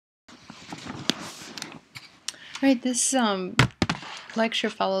Right, this lecture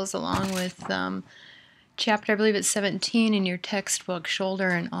follows along with chapter, I believe it's 17 in your textbook, Shoulder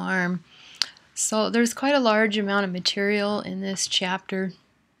and Arm. So there's quite a large amount of material in this chapter.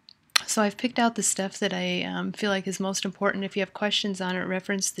 So I've picked out the stuff that I feel like is most important. If you have questions on it,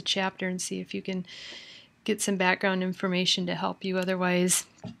 reference the chapter and see if you can get some background information to help you. Otherwise,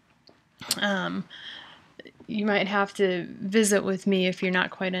 you might have to visit with me if you're not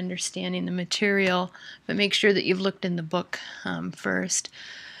quite understanding the material, but make sure that you've looked in the book first.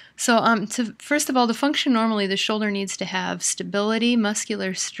 So first of all, to function normally, the shoulder needs to have stability,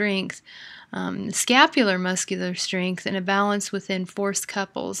 muscular strength, scapular muscular strength, and a balance within force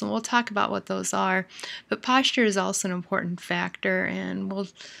couples. And we'll talk about what those are. But posture is also an important factor, and we'll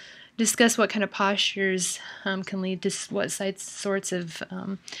discuss what kind of postures can lead to what sorts of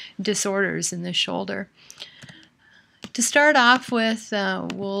disorders in the shoulder. To start off with,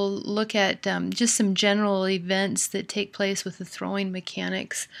 we'll look at just some general events that take place with the throwing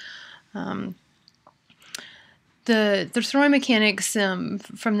mechanics. The throwing mechanics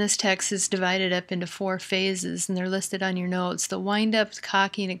from this text is divided up into 4 phases, and they're listed on your notes: the wind-up,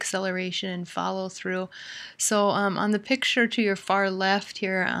 cocking, acceleration, and follow-through. So on the picture to your far left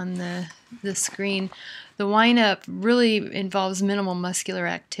here on the screen, the wind-up really involves minimal muscular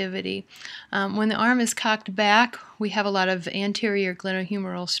activity. When the arm is cocked back, we have a lot of anterior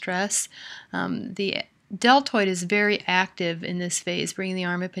glenohumeral stress. The deltoid is very active in this phase, bringing the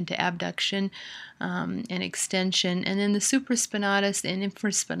arm up into abduction and extension. And then the supraspinatus and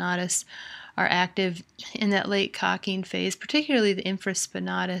infraspinatus are active in that late cocking phase, particularly the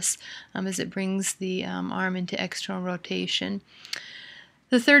infraspinatus as it brings the arm into external rotation.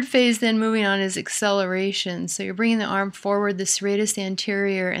 The third phase then moving on is acceleration. So you're bringing the arm forward. The serratus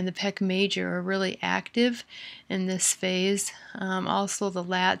anterior and the pec major are really active in this phase. Also the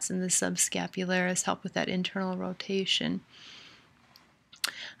lats and the subscapularis help with that internal rotation.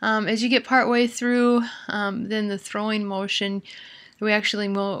 As you get partway through, then the throwing motion, we actually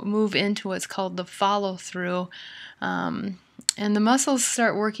move into what's called the follow-through. And the muscles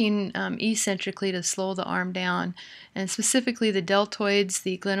start working eccentrically to slow the arm down, and specifically the deltoids,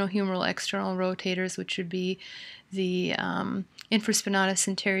 the glenohumeral external rotators, which would be the infraspinatus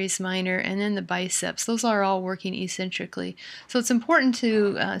and teres minor, and then the biceps. Those are all working eccentrically. So it's important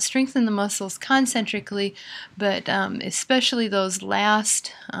to strengthen the muscles concentrically, but especially those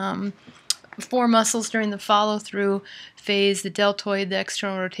last 4 muscles during the follow-through phase: the deltoid, the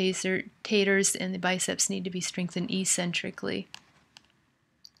external rotators, and the biceps need to be strengthened eccentrically.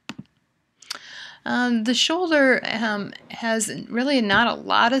 The shoulder has really not a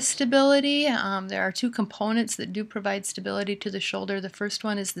lot of stability. There are 2 components that do provide stability to the shoulder. The first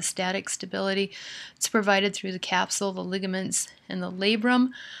one is the static stability. It's provided through the capsule, the ligaments, and the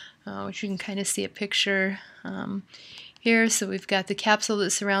labrum, which you can kind of see a picture here. So we've got the capsule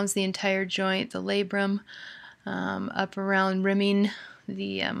that surrounds the entire joint, the labrum up around rimming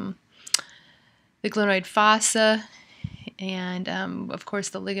the glenoid fossa, and of course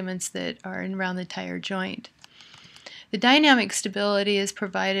the ligaments that are around the entire joint. The dynamic stability is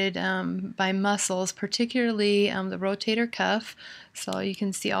provided by muscles, particularly the rotator cuff. So you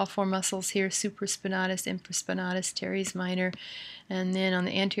can see all 4 muscles here: supraspinatus, infraspinatus, teres minor, and then on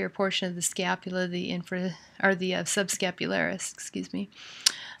the anterior portion of the scapula, the subscapularis, excuse me.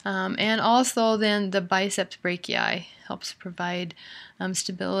 And also then the biceps brachii helps provide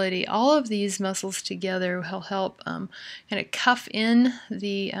stability. All of these muscles together will help kind of cuff in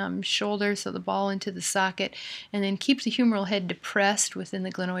the shoulder, so the ball into the socket, and then keep the humeral head depressed within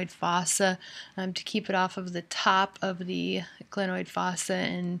the glenoid fossa to keep it off of the top of the glenoid fossa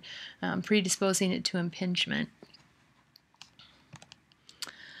and predisposing it to impingement.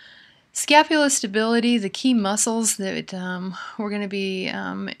 Scapula stability, the key muscles that we're going to be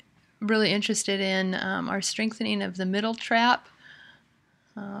really interested in are strengthening of the middle trap.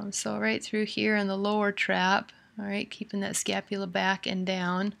 So right through here in the lower trap, all right, keeping that scapula back and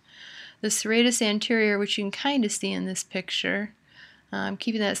down. The serratus anterior, which you can kind of see in this picture,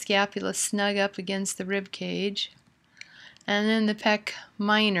 keeping that scapula snug up against the rib cage. And then the pec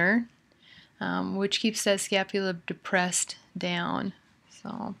minor, which keeps that scapula depressed down.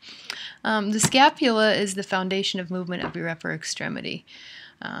 So, the scapula is the foundation of movement of your upper extremity.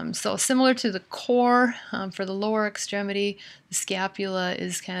 So similar to the core for the lower extremity, the scapula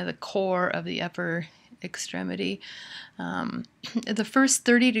is kind of the core of the upper extremity. The first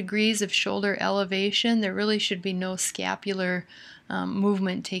 30 degrees of shoulder elevation, there really should be no scapular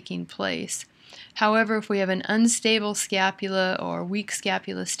movement taking place. However, if we have an unstable scapula or weak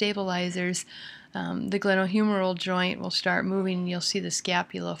scapula stabilizers, the glenohumeral joint will start moving and you'll see the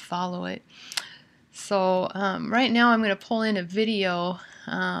scapula follow it. Right now I'm going to pull in a video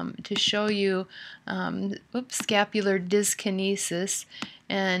to show you scapular dyskinesis.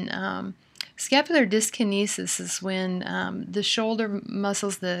 And scapular dyskinesis is when the shoulder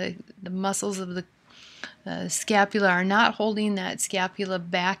muscles, the muscles of the scapula are not holding that scapula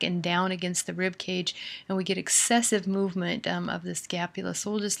back and down against the rib cage, and we get excessive movement of the scapula.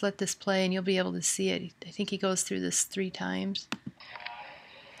 So we'll just let this play and you'll be able to see it. I think he goes through this 3 times.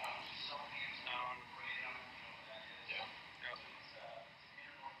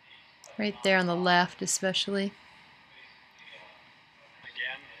 Right there on the left especially.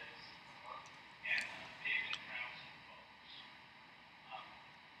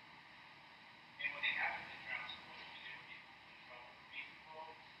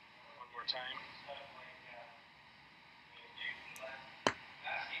 One more time.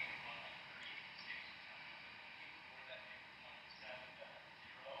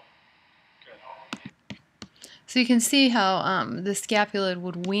 So you can see how the scapula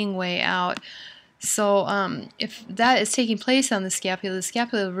would wing way out. So if that is taking place on the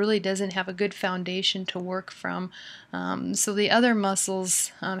scapula really doesn't have a good foundation to work from. So the other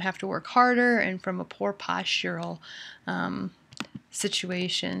muscles have to work harder and from a poor postural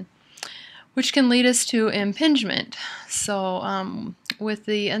situation, which can lead us to impingement. So with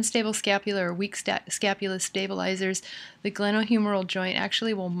the unstable scapula or weak scapula stabilizers, the glenohumeral joint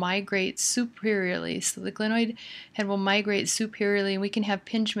actually will migrate superiorly. So the glenoid head will migrate superiorly, and we can have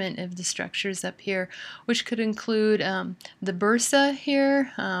impingement of the structures up here, which could include the bursa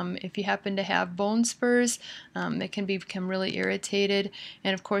here. If you happen to have bone spurs, it can become really irritated.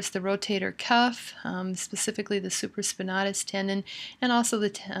 And of course the rotator cuff, specifically the supraspinatus tendon, and also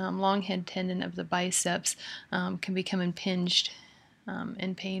the long head tendon of the biceps can become impinged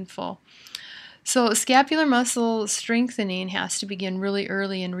and painful. So scapular muscle strengthening has to begin really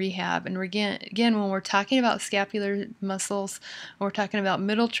early in rehab. And again, when we're talking about scapular muscles, we're talking about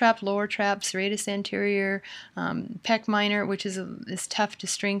middle trap, lower trap, serratus anterior, pec minor, which is tough to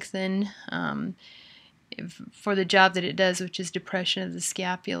strengthen for the job that it does, which is depression of the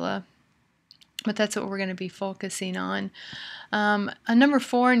scapula. But that's what we're going to be focusing on. On number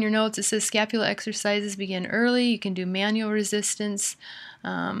 4 in your notes, it says scapula exercises begin early. You can do manual resistance,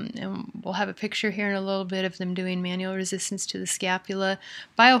 and we'll have a picture here in a little bit of them doing manual resistance to the scapula.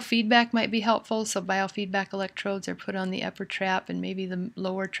 Biofeedback might be helpful, so biofeedback electrodes are put on the upper trap and maybe the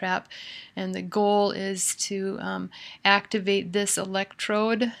lower trap, and the goal is to activate this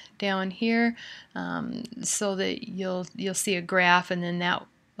electrode down here so that you'll see a graph, and then that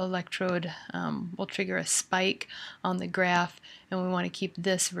electrode will trigger a spike on the graph, and we want to keep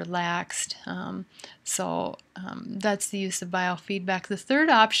this relaxed. That's the use of biofeedback. The third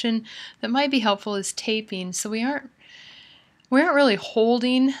option that might be helpful is taping. So we aren't really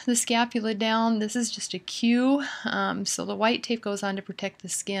holding the scapula down. This is just a cue. So the white tape goes on to protect the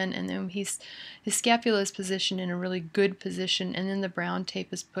skin, and then his scapula is positioned in a really good position, and then the brown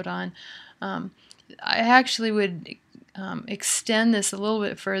tape is put on. I actually would extend this a little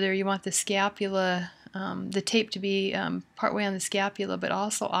bit further. You want the scapula, the tape to be partway on the scapula, but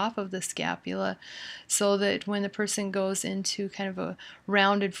also off of the scapula, so that when the person goes into kind of a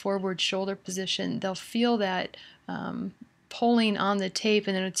rounded forward shoulder position, they'll feel that pulling on the tape,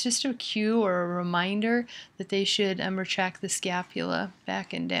 and then it's just a cue or a reminder that they should retract the scapula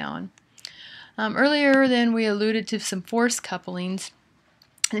back and down. Earlier then we alluded to some force couplings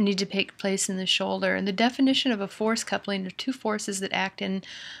that need to take place in the shoulder. And the definition of a force coupling are two forces that act in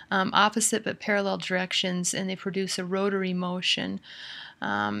opposite but parallel directions, and they produce a rotary motion.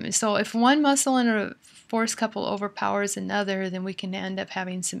 So if one muscle in a force couple overpowers another, then we can end up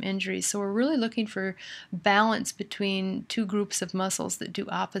having some injuries. So we're really looking for balance between two groups of muscles that do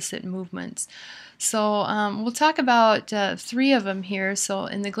opposite movements. So we'll talk about 3 of them here. So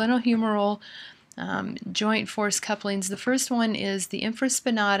in the glenohumeral joint force couplings, the first one is the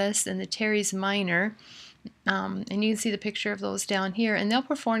infraspinatus and the teres minor, and you can see the picture of those down here, and they'll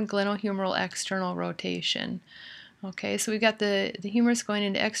perform glenohumeral external rotation. Okay, so we've got the humerus going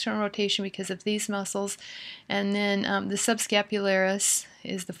into external rotation because of these muscles, and then the subscapularis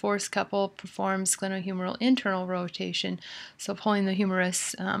is the force couple, performs glenohumeral internal rotation, so pulling the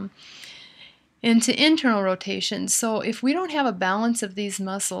humerus into internal rotation. So if we don't have a balance of these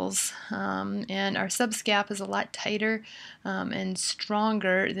muscles, and our subscap is a lot tighter and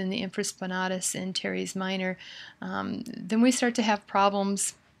stronger than the infraspinatus and teres minor, then we start to have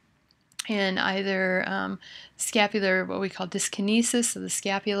problems in either scapular, what we call dyskinesis, so the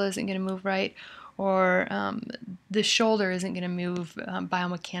scapula isn't going to move right, or the shoulder isn't going to move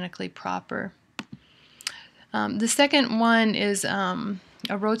biomechanically proper. The second one is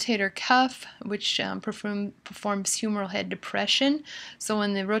a rotator cuff, which performs humeral head depression. So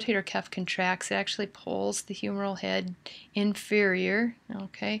when the rotator cuff contracts, it actually pulls the humeral head inferior.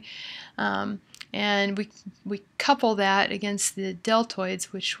 Okay, and we couple that against the deltoids,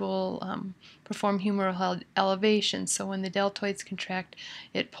 which will perform humeral head elevation. So when the deltoids contract,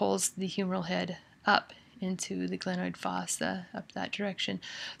 it pulls the humeral head up into the glenoid fossa, up that direction.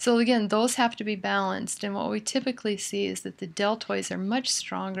 So again, those have to be balanced, and what we typically see is that the deltoids are much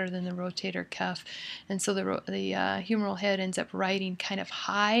stronger than the rotator cuff, and so the humeral head ends up riding kind of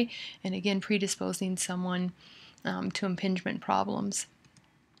high, and again predisposing someone to impingement problems.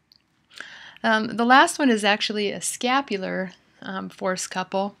 The last one is actually a scapular force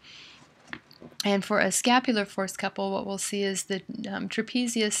couple. And for a scapular force couple, what we'll see is the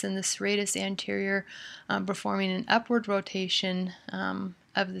trapezius and the serratus anterior performing an upward rotation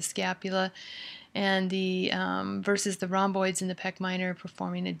of the scapula, and the versus the rhomboids and the pec minor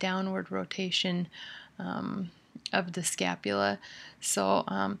performing a downward rotation of the scapula.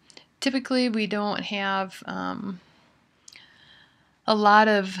 So typically we don't have a lot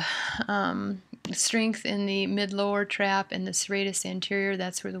of strength in the mid-lower trap and the serratus anterior.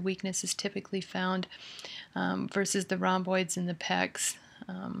 That's where the weakness is typically found, versus the rhomboids and the pecs.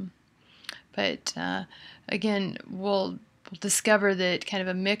 But again, we'll discover that kind of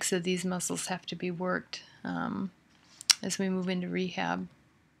a mix of these muscles have to be worked as we move into rehab.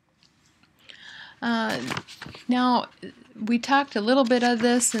 Now, we talked a little bit of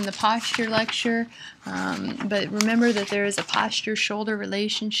this in the posture lecture, but remember that there is a posture-shoulder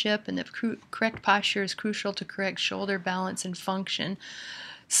relationship, and the correct posture is crucial to correct shoulder balance and function.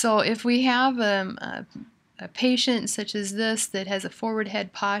 So if we have a patient such as this that has a forward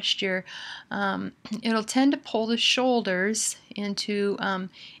head posture, it'll tend to pull the shoulders into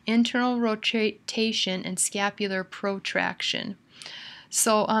internal rotation and scapular protraction.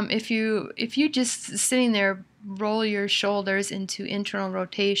 So if you just sitting there roll your shoulders into internal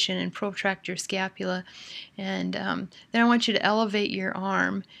rotation and protract your scapula, and then I want you to elevate your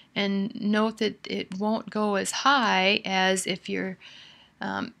arm, and note that it won't go as high as if you're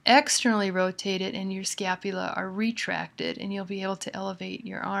externally rotated and your scapula are retracted, and you'll be able to elevate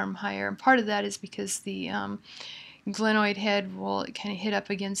your arm higher. And part of that is because the glenoid head will kind of hit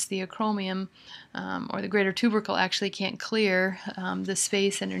up against the acromion, or the greater tubercle actually can't clear the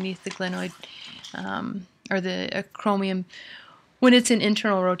space underneath the glenoid or the acromion when it's in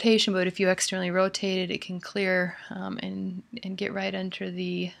internal rotation, but if you externally rotate it, it can clear and get right under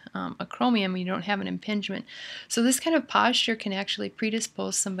the acromion. You don't have an impingement. So this kind of posture can actually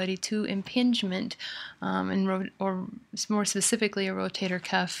predispose somebody to impingement, or more specifically a rotator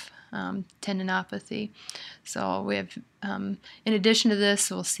cuff tendinopathy. So we have, in addition to this,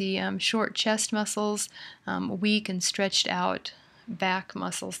 we'll see short chest muscles, weak and stretched out back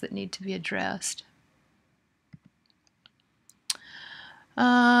muscles that need to be addressed.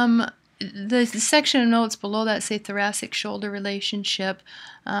 The section of notes below that say thoracic-shoulder relationship.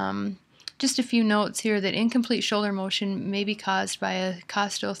 Just a few notes here that incomplete shoulder motion may be caused by a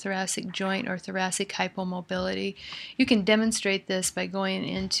costothoracic joint or thoracic hypomobility. You can demonstrate this by going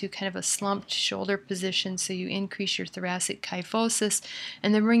into kind of a slumped shoulder position, so you increase your thoracic kyphosis,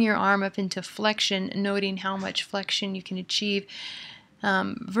 and then bring your arm up into flexion, noting how much flexion you can achieve.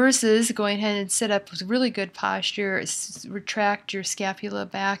 Versus going ahead and sit up with really good posture, retract your scapula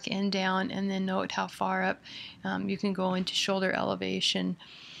back and down, and then note how far up you can go into shoulder elevation.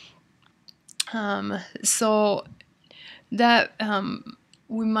 So that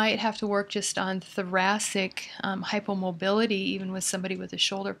we might have to work just on thoracic hypomobility, even with somebody with a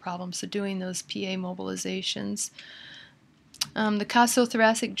shoulder problem, so doing those PA mobilizations. The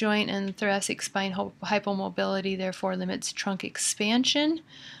costothoracic joint and thoracic spine hypomobility therefore limits trunk expansion,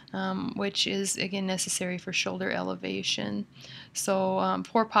 which is again necessary for shoulder elevation. So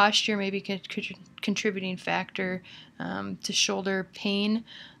poor posture may be a contributing factor to shoulder pain,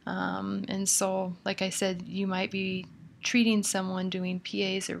 and so like I said, you might be treating someone doing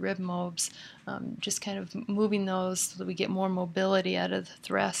PAs or rib mobs, just kind of moving those so that we get more mobility out of the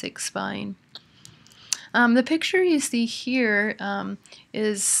thoracic spine. The picture you see here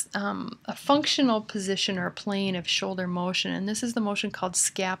is a functional position or plane of shoulder motion, and this is the motion called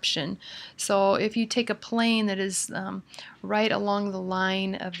scaption. So if you take a plane that is right along the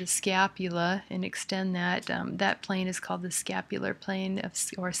line of the scapula and extend that, that plane is called the scapular plane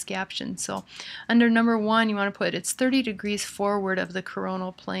or scaption. So under number 1, you want to put it's 30 degrees forward of the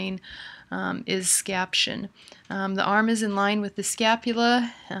coronal plane. Is scaption. The arm is in line with the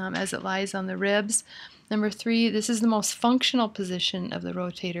scapula as it lies on the ribs. Number 3, this is the most functional position of the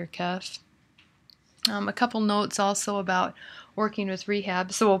rotator cuff. A couple notes also about working with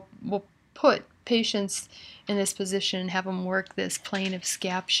rehab. So we'll put patients in this position and have them work this plane of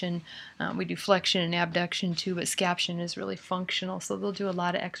scaption. We do flexion and abduction too, but scaption is really functional, so they'll do a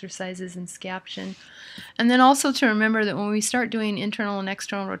lot of exercises in scaption. And then also to remember that when we start doing internal and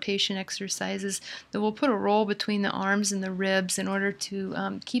external rotation exercises, that we'll put a roll between the arms and the ribs in order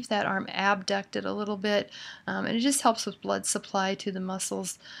to keep that arm abducted a little bit, and it just helps with blood supply to the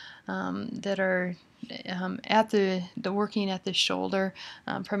muscles that are at the working at the shoulder,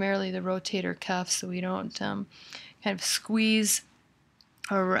 primarily the rotator cuff, so we don't kind of squeeze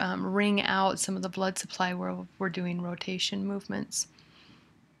or wring out some of the blood supply where we're doing rotation movements.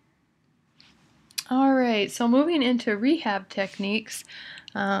 All right, so moving into rehab techniques.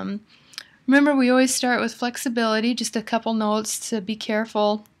 Remember, we always start with flexibility. Just a couple notes to be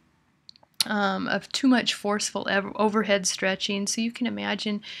careful of too much forceful overhead stretching. So you can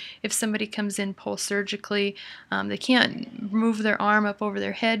imagine if somebody comes in post-surgically, they can't move their arm up over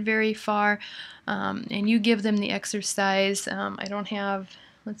their head very far, and you give them the exercise. I don't have,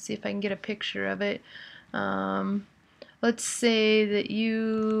 let's see if I can get a picture of it. Let's say that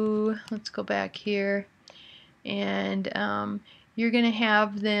let's go back here, and you're going to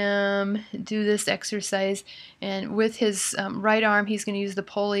have them do this exercise, and with his right arm he's going to use the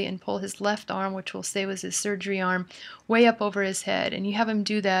pulley and pull his left arm, which we'll say was his surgery arm, way up over his head, and you have him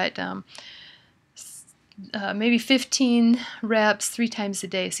do that maybe 15 reps 3 times a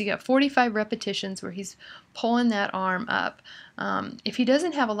day. So you got 45 repetitions where he's pulling that arm up. If he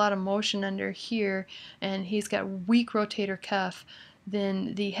doesn't have a lot of motion under here and he's got weak rotator cuff,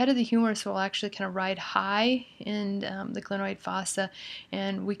 then the head of the humerus will actually kind of ride high in the glenoid fossa,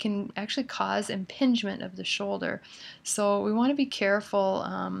 and we can actually cause impingement of the shoulder. So we want to be careful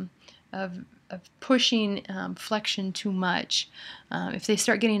of pushing flexion too much. If they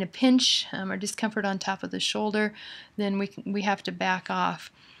start getting a pinch or discomfort on top of the shoulder, then we have to back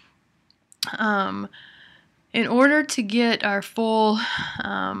off. In order to get our full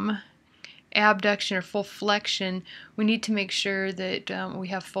abduction or full flexion, we need to make sure that we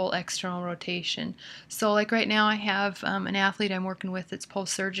have full external rotation. So like right now I have an athlete I'm working with that's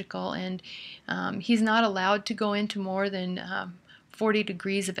post-surgical, and he's not allowed to go into more than 40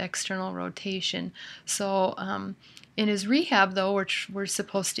 degrees of external rotation. So in his rehab, though, we're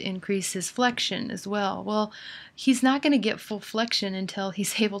supposed to increase his flexion as well. Well, he's not going to get full flexion until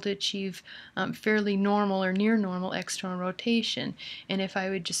he's able to achieve fairly normal or near normal external rotation. And if I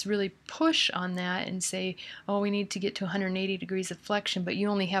would just really push on that and say, oh, we need to get to 180 degrees of flexion, but you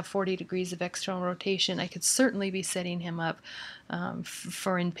only have 40 degrees of external rotation, I could certainly be setting him up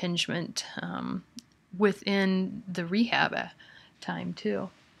for impingement within the rehab time too.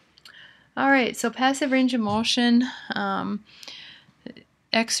 All right, so passive range of motion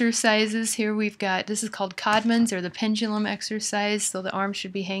exercises. Here we've got, this is called Codman's, or the pendulum exercise. So the arm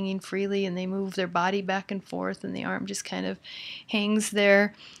should be hanging freely and they move their body back and forth and the arm just kind of hangs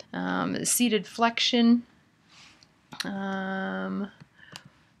there. Seated flexion. Right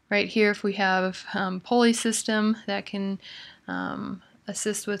here, if we have pulley system, that can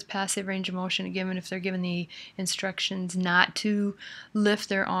assist with passive range of motion, again, if they're given the instructions not to lift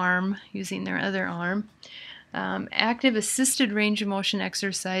their arm using their other arm. Active assisted range of motion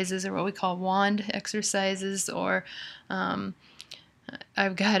exercises are what we call wand exercises, or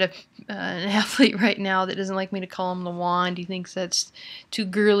I've got an athlete right now that doesn't like me to call him the wand. He thinks that's too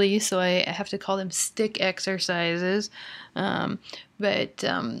girly, so I have to call them stick exercises.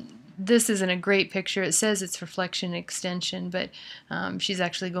 This isn't a great picture. It says it's for flexion and extension, but she's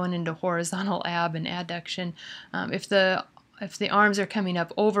actually going into horizontal ab and adduction. If the arms are coming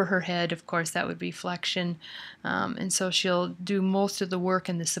up over her head, of course, that would be flexion. And so she'll do most of the work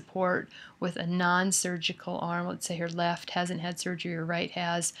and the support with a non-surgical arm. Let's say her left hasn't had surgery, her right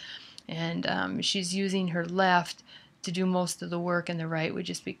has, and she's using her left to do most of the work, and the right would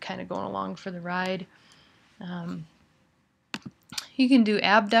just be kind of going along for the ride. You can do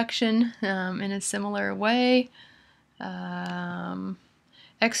abduction in a similar way.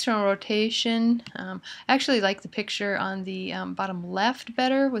 External rotation. I actually like the picture on the bottom left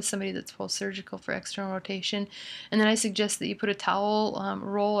better with somebody that's post-surgical for external rotation. And then I suggest that you put a towel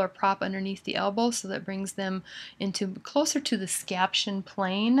roll or prop underneath the elbow so that brings them into closer to the scaption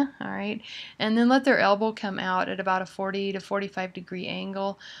plane. All right, and then let their elbow come out at about a 40 to 45 degree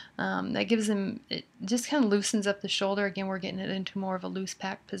angle. That gives them, it just kind of loosens up the shoulder. Again, we're getting it into more of a loose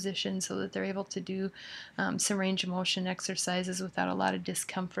pack position so that they're able to do some range of motion exercises without a lot of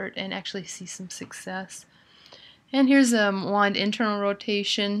discomfort and actually see some success. And here's a wand internal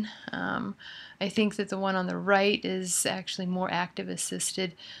rotation. I think that the one on the right is actually more active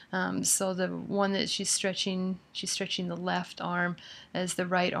assisted. So the one that she's stretching the left arm as the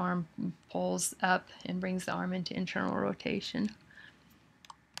right arm pulls up and brings the arm into internal rotation.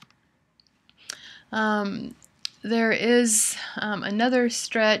 There is another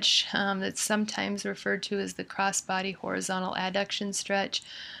stretch that's sometimes referred to as the crossbody horizontal adduction stretch.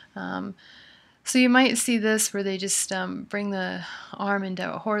 So you might see this where they just bring the arm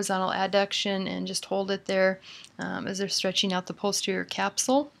into a horizontal adduction and just hold it there as they're stretching out the posterior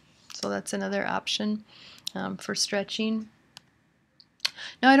capsule. So that's another option for stretching.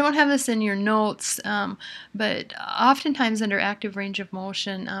 Now I don't have this in your notes, but oftentimes under active range of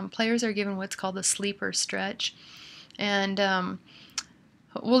motion, players are given what's called a sleeper stretch. And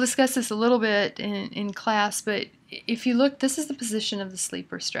we'll discuss this a little bit in class, but if you look, this is the position of the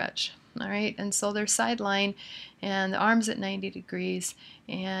sleeper stretch. All right, and so they're sideline and the arm's at 90 degrees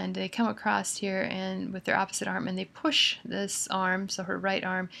and they come across here and with their opposite arm and they push this arm, so her right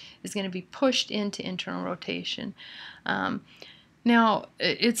arm is going to be pushed into internal rotation. Now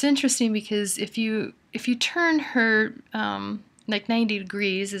it's interesting because if you turn her like 90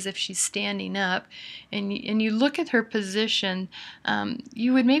 degrees as if she's standing up and you look at her position,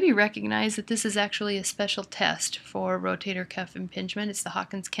 you would maybe recognize that this is actually a special test for rotator cuff impingement. It's the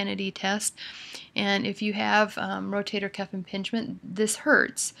Hawkins-Kennedy test, and if you have rotator cuff impingement, this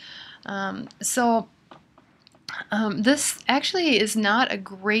hurts. This actually is not a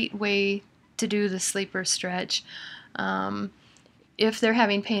great way to do the sleeper stretch if they're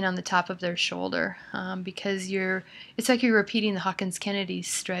having pain on the top of their shoulder, because it's like you're repeating the Hawkins-Kennedy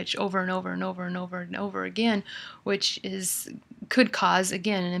stretch over and over and over and over and over again, which could cause,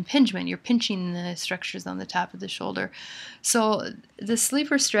 again, an impingement. You're pinching the structures on the top of the shoulder. So the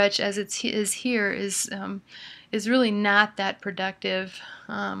sleeper stretch, as it is here, is really not that productive.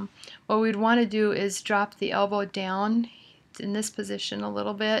 What we'd want to do is drop the elbow down in this position a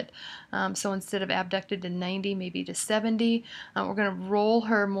little bit. So instead of abducted to 90, maybe to 70, we're going to roll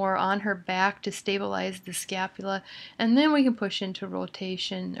her more on her back to stabilize the scapula, and then we can push into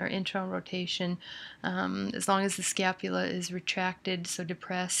rotation or internal rotation as long as the scapula is retracted, so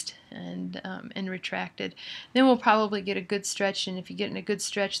depressed and retracted. Then we'll probably get a good stretch, and if you get in a good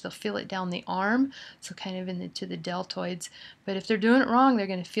stretch, they'll feel it down the arm, so kind of to the deltoids. But if they're doing it wrong, they're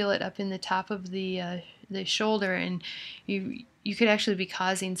going to feel it up in the top of the shoulder, and you could actually be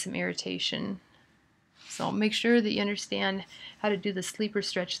causing some irritation. So make sure that you understand how to do the sleeper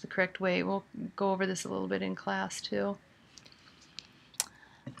stretch the correct way. We'll go over this a little bit in class too.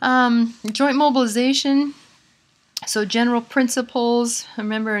 Joint mobilization. So general principles,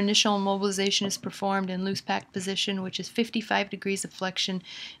 remember initial mobilization is performed in loose packed position, which is 55 degrees of flexion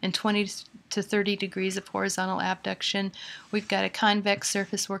and 20 to 30 degrees of horizontal abduction. We've got a convex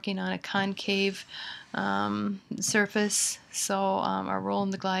surface working on a concave surface, so our roll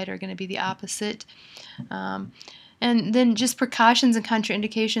and the glide are going to be the opposite. And then just precautions and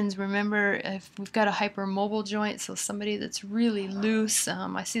contraindications. Remember, if we've got a hypermobile joint, so somebody that's really loose,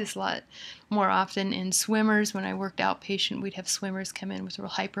 I see this a lot more often in swimmers. When I worked outpatient, we'd have swimmers come in with real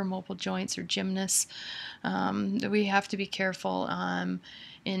hypermobile joints, or gymnasts. We have to be careful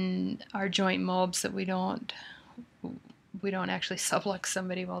in our joint mobs that we don't actually sublux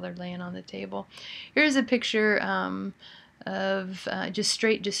somebody while they're laying on the table. Here's a picture of just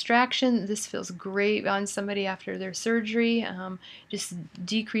straight distraction. This feels great on somebody after their surgery. Just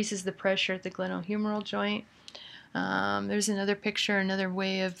decreases the pressure at the glenohumeral joint. There's another picture, another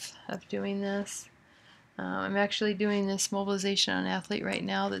way of doing this. I'm actually doing this mobilization on an athlete right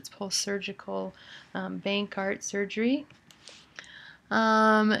now that's post-surgical Bankart surgery.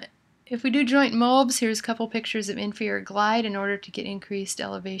 If we do joint mobs, here's a couple pictures of inferior glide in order to get increased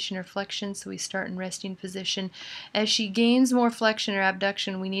elevation or flexion. So we start in resting position. As she gains more flexion or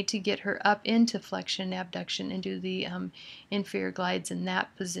abduction, we need to get her up into flexion and abduction and do the inferior glides in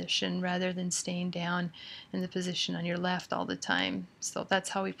that position rather than staying down in the position on your left all the time. So that's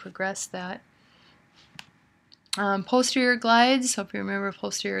how we progress that. Posterior glides, hope you remember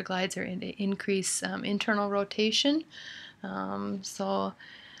posterior glides are to increase internal rotation. So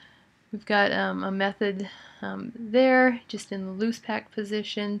we've got a method there, just in the loose pack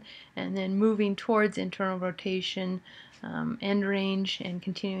position, and then moving towards internal rotation, end range, and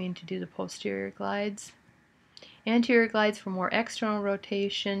continuing to do the posterior glides. Anterior glides for more external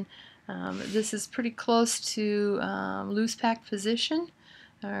rotation. This is pretty close to loose pack position.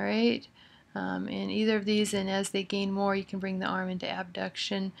 All right. In either of these, and as they gain more, you can bring the arm into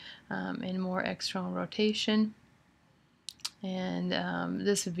abduction and more external rotation. And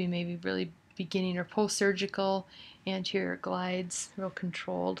this would be maybe really beginning or post-surgical anterior glides, real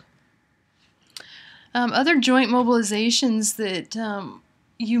controlled. Other joint mobilizations that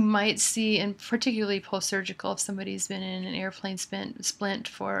you might see, and particularly post-surgical, if somebody's been in an airplane splint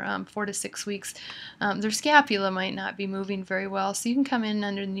for 4 to 6 weeks, their scapula might not be moving very well. So you can come in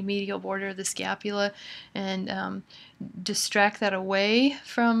under the medial border of the scapula and distract that away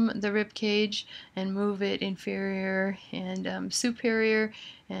from the rib cage and move it inferior and superior,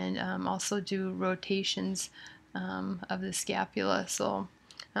 and also do rotations of the scapula. So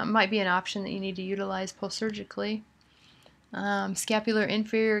might be an option that you need to utilize post-surgically. Scapular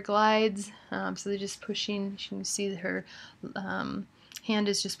inferior glides, so they're just pushing, you can see her hand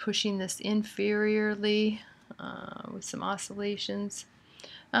is just pushing this inferiorly with some oscillations.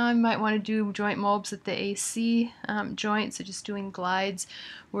 You might want to do joint mobs at the AC joint, so just doing glides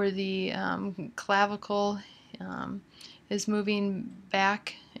where the clavicle is moving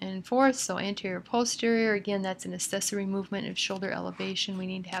back and forth, so anterior posterior. Again, that's an accessory movement of shoulder elevation. We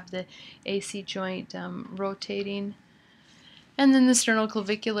need to have the AC joint rotating. And then the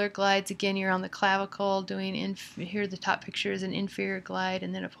sternoclavicular glides, again, you're on the clavicle doing, here the top picture is an inferior glide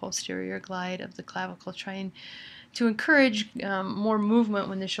and then a posterior glide of the clavicle, trying to encourage more movement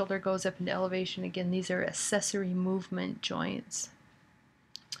when the shoulder goes up into elevation. Again, these are accessory movement joints.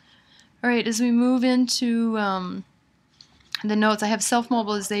 All right, as we move into the notes, I have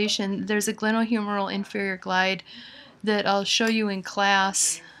self-mobilization. There's a glenohumeral inferior glide that I'll show you in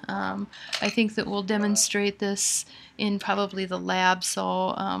class. I think that we'll demonstrate this in probably the lab,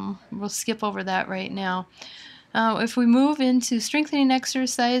 so we'll skip over that right now. If we move into strengthening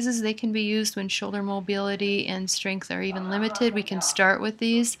exercises, they can be used when shoulder mobility and strength are even limited. We can start with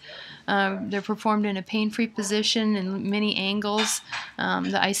these. They're performed in a pain-free position in many angles.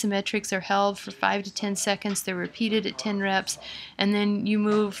 The isometrics are held for 5 to 10 seconds. They're repeated at 10 reps, and then you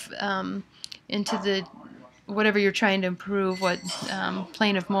move into the whatever you're trying to improve, what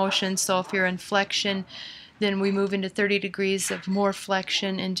plane of motion. So if you're in flexion, then we move into 30 degrees of more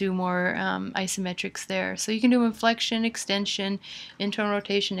flexion and do more isometrics there. So you can do flexion, extension, internal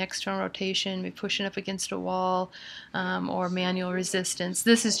rotation, external rotation, maybe pushing up against a wall, or manual resistance.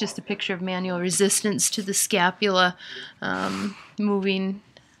 This is just a picture of manual resistance to the scapula moving.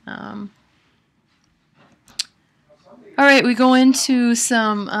 All right, we go into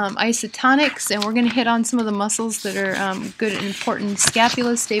some isotonics, and we're going to hit on some of the muscles that are good and important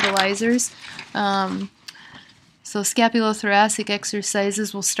scapula stabilizers. So scapulothoracic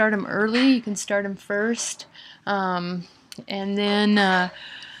exercises, we'll start them early. You can start them first, and then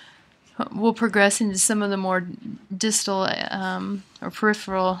we'll progress into some of the more distal or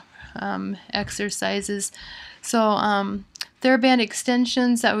peripheral exercises. So TheraBand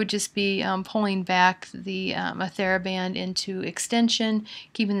extensions, that would just be pulling back the a TheraBand into extension,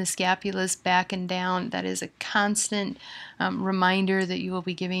 keeping the scapulas back and down. That is a constant reminder that you will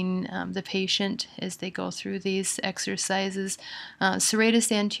be giving the patient as they go through these exercises.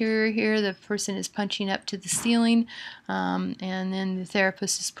 Serratus anterior here, the person is punching up to the ceiling, and then the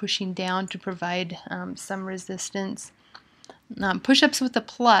therapist is pushing down to provide some resistance. Push-ups with a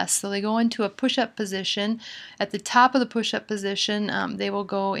plus, so they go into a push-up position. At the top of the push-up position, they will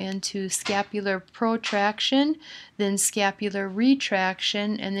go into scapular protraction, then scapular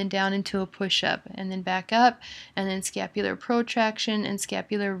retraction, and then down into a push-up, and then back up, and then scapular protraction and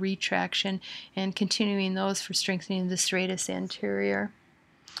scapular retraction, and continuing those for strengthening the serratus anterior.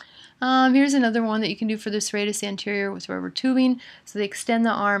 Here's another one that you can do for the serratus anterior with rubber tubing. So they extend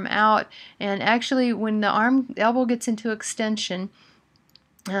the arm out, and actually when the elbow gets into extension,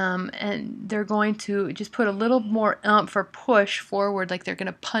 and they're going to just put a little more oomph or push forward, like they're going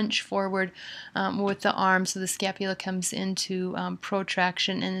to punch forward with the arm, so the scapula comes into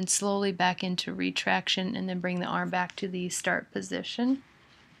protraction and then slowly back into retraction, and then bring the arm back to the start position.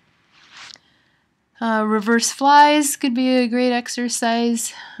 Reverse flies could be a great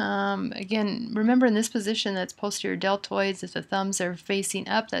exercise. Again, remember in this position that's posterior deltoids. If the thumbs are facing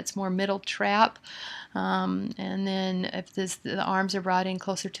up, that's more middle trap. And then if the arms are brought in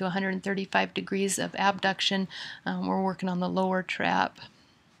closer to 135 degrees of abduction, we're working on the lower trap.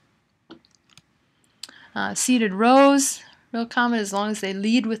 Seated rows, real common as long as they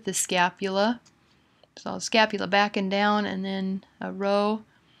lead with the scapula. So scapula back and down, and then a row.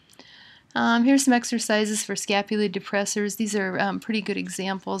 Here's some exercises for scapula depressors. These are pretty good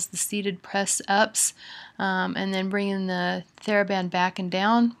examples. The seated press-ups, and then bringing the TheraBand back and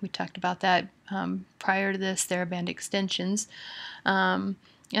down. We talked about that prior to this, TheraBand extensions. And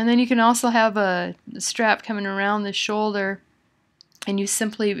then you can also have a strap coming around the shoulder, and you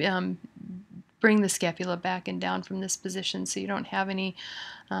simply bring the scapula back and down from this position so you don't have any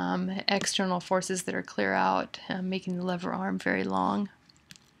external forces that are clear out, making the lever arm very long.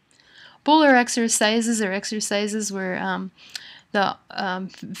 Buller exercises are exercises where the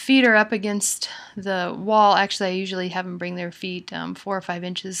feet are up against the wall. Actually, I usually have them bring their feet 4 or 5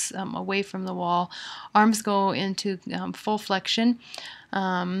 inches away from the wall. Arms go into full flexion.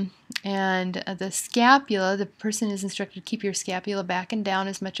 And the scapula, the person is instructed to keep your scapula back and down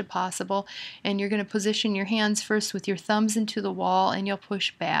as much as possible. And you're going to position your hands first with your thumbs into the wall, and you'll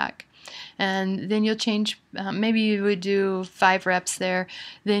push back. And then you'll change, maybe you would do 5 reps there.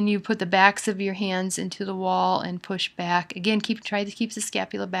 Then you put the backs of your hands into the wall and push back. Again, try to keep the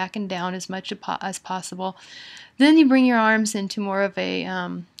scapula back and down as much as possible. Then you bring your arms into more of a,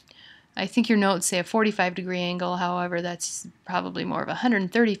 I think your notes say a 45-degree angle. However, that's probably more of a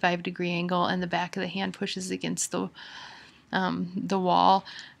 135-degree angle, and the back of the hand pushes against the wall.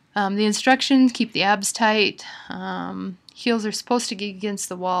 The instructions: keep the abs tight. Heels are supposed to get against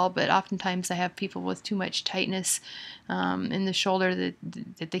the wall, but oftentimes I have people with too much tightness in the shoulder that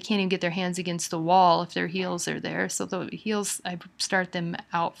they can't even get their hands against the wall if their heels are there. So the heels, I start them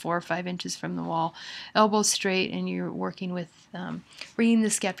out 4 or 5 inches from the wall. Elbows straight, and you're working with bringing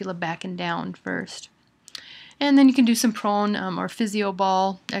the scapula back and down first. And then you can do some prone or physio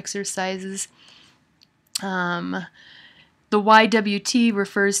ball exercises. The YWT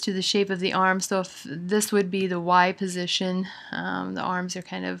refers to the shape of the arm, so if this would be the Y position, the arms are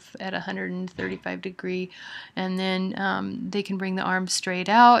kind of at 135 degree, and then they can bring the arms straight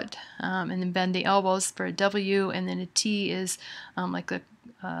out, and then bend the elbows for a W, and then a T is like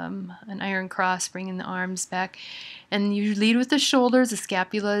an iron cross, bringing the arms back. And you lead with the shoulders, the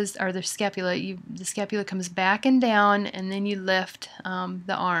scapula comes back and down, and then you lift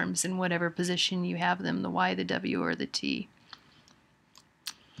the arms in whatever position you have them, the Y, the W, or the T.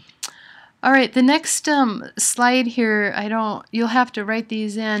 All right, the next slide here, you'll have to write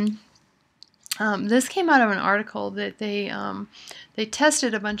these in. This came out of an article that they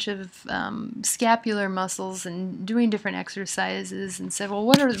tested a bunch of scapular muscles and doing different exercises, and said, well,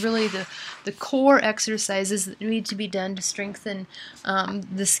 what are really the core exercises that need to be done to strengthen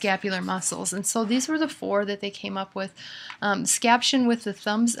the scapular muscles? And so these were the 4 that they came up with. Scaption with the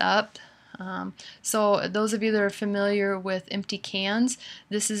thumbs up. So those of you that are familiar with empty cans,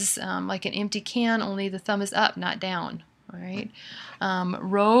 this is like an empty can, only the thumb is up, not down. All right.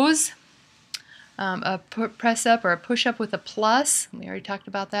 Rows, a press up or a push up with a plus. We already talked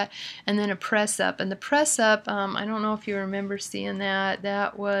about that. And then a press up. And the press up, I don't know if you remember seeing that.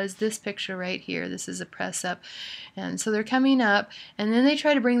 That was this picture right here. This is a press up. And so they're coming up, and then they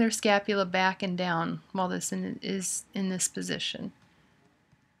try to bring their scapula back and down while this is in this position.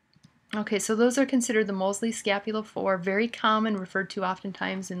 Okay, so those are considered the Moseley Scapula 4, very common, referred to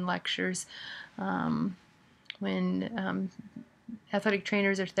oftentimes in lectures when athletic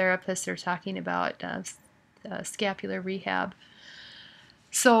trainers or therapists are talking about scapular rehab.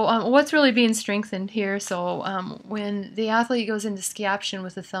 So what's really being strengthened here? So when the athlete goes into scaption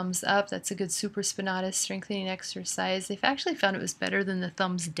with the thumbs up, that's a good supraspinatus strengthening exercise. They've actually found it was better than the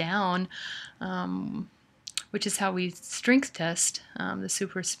thumbs down, which is how we strength test the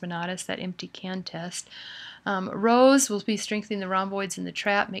supraspinatus, that empty can test. Rows will be strengthening the rhomboids in the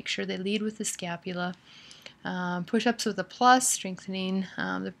trap. Make sure they lead with the scapula. Push-ups with a plus, strengthening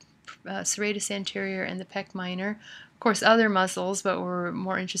the serratus anterior and the pec minor. Of course, other muscles, but we're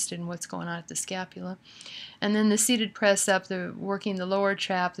more interested in what's going on at the scapula. And then the seated press-up, working the lower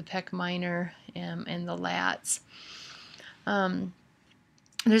trap, the pec minor, and the lats.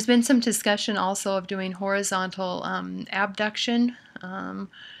 There's been some discussion also of doing horizontal abduction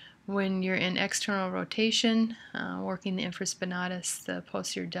when you're in external rotation, working the infraspinatus, the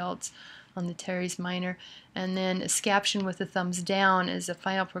posterior delts on the teres minor, and then scaption with the thumbs down is a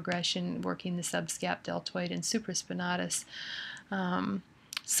final progression, working the subscap deltoid and supraspinatus.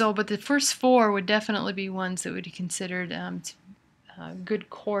 But the first 4 would definitely be ones that would be considered good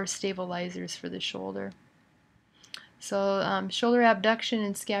core stabilizers for the shoulder. So shoulder abduction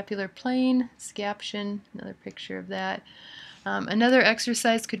and scapular plane, scaption, another picture of that. Another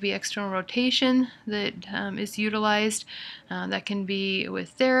exercise could be external rotation that is utilized. That can be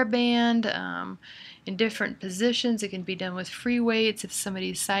with TheraBand in different positions. It can be done with free weights. If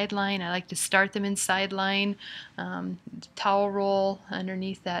somebody's sideline, I like to start them in sideline. Towel roll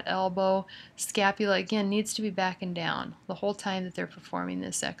underneath that elbow. Scapula, again, needs to be back and down the whole time that they're performing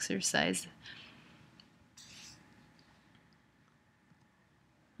this exercise.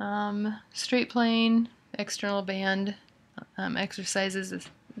 Straight plane, external band exercises.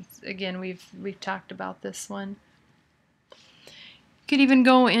 Again, we've talked about this one. could even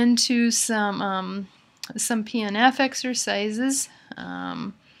go into some PNF exercises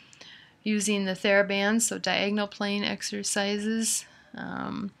using the TheraBand, so diagonal plane exercises.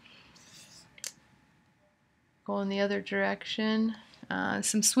 Go in the other direction.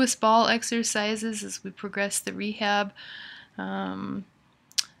 Some Swiss ball exercises as we progress the rehab.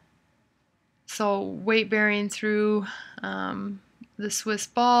 So weight bearing through the Swiss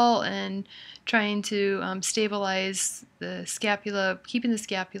ball and trying to stabilize the scapula, keeping the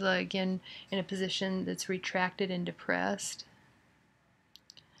scapula again in a position that's retracted and depressed.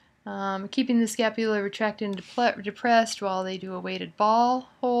 Keeping the scapula retracted and depressed while they do a weighted ball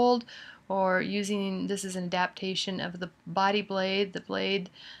hold, or using this as an adaptation of the body blade. The blade,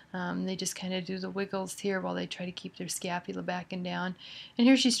 they just kind of do the wiggles here while they try to keep their scapula back and down. And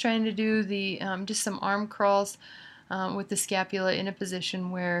here she's trying to do the just some arm crawls with the scapula in a position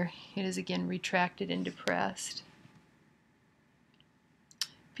where it is again retracted and depressed.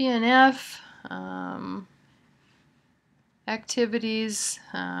 PNF. Activities,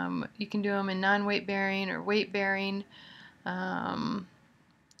 you can do them in non-weight bearing or weight bearing.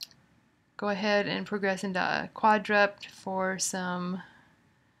 Go ahead and progress into a quadrupt for some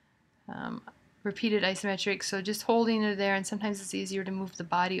repeated isometrics. So just holding it there, and sometimes it's easier to move the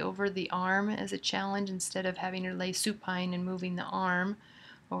body over the arm as a challenge instead of having her lay supine and moving the arm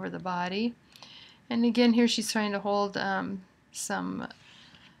over the body. And again, here she's trying to hold some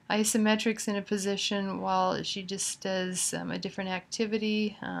isometrics in a position while she just does a different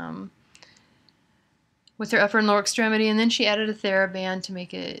activity with her upper and lower extremity, and then she added a TheraBand to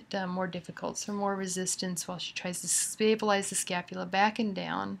make it more difficult, so more resistance while she tries to stabilize the scapula back and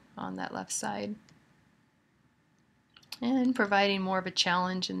down on that left side, and providing more of a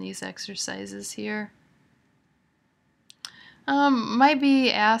challenge in these exercises here. Might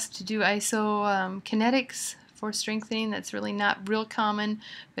be asked to do isokinetics for strengthening. That's really not real common,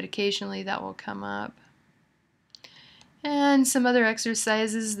 but occasionally that will come up. And some other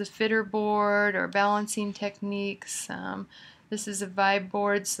exercises, the fitter board or balancing techniques. This is a vibe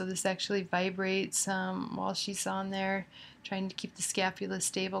board, so this actually vibrates while she's on there, trying to keep the scapula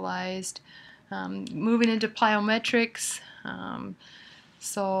stabilized. Moving into plyometrics,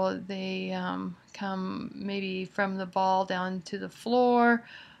 so they come maybe from the ball down to the floor,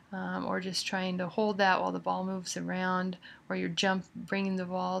 or just trying to hold that while the ball moves around, or you're bringing the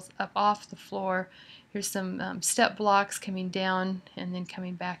balls up off the floor. Here's some step blocks coming down and then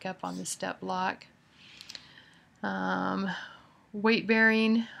coming back up on the step block. Weight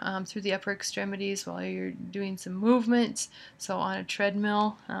bearing through the upper extremities while you're doing some movements, so on a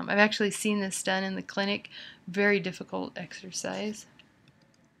treadmill. I've actually seen this done in the clinic. Very difficult exercise.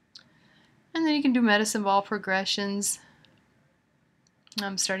 And then you can do medicine ball progressions.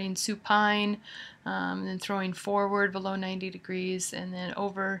 Starting supine, then throwing forward below 90 degrees, and then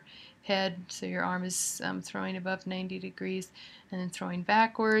overhead, so your arm is throwing above 90 degrees, and then throwing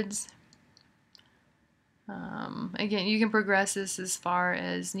backwards. Again, you can progress this as far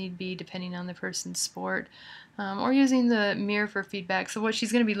as need be depending on the person's sport, or using the mirror for feedback. So what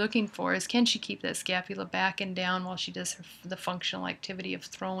she's going to be looking for is, can she keep that scapula back and down while she does the functional activity of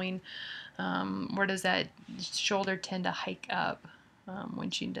throwing, or does that shoulder tend to hike up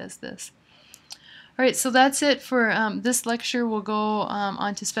when she does this? Alright, so that's it for this lecture. We'll go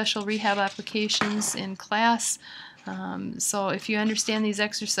on to special rehab applications in class. So if you understand these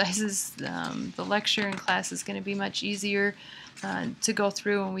exercises, the lecture in class is going to be much easier to go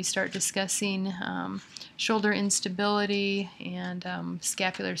through when we start discussing shoulder instability and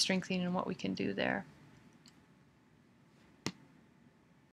scapular strengthening and what we can do there.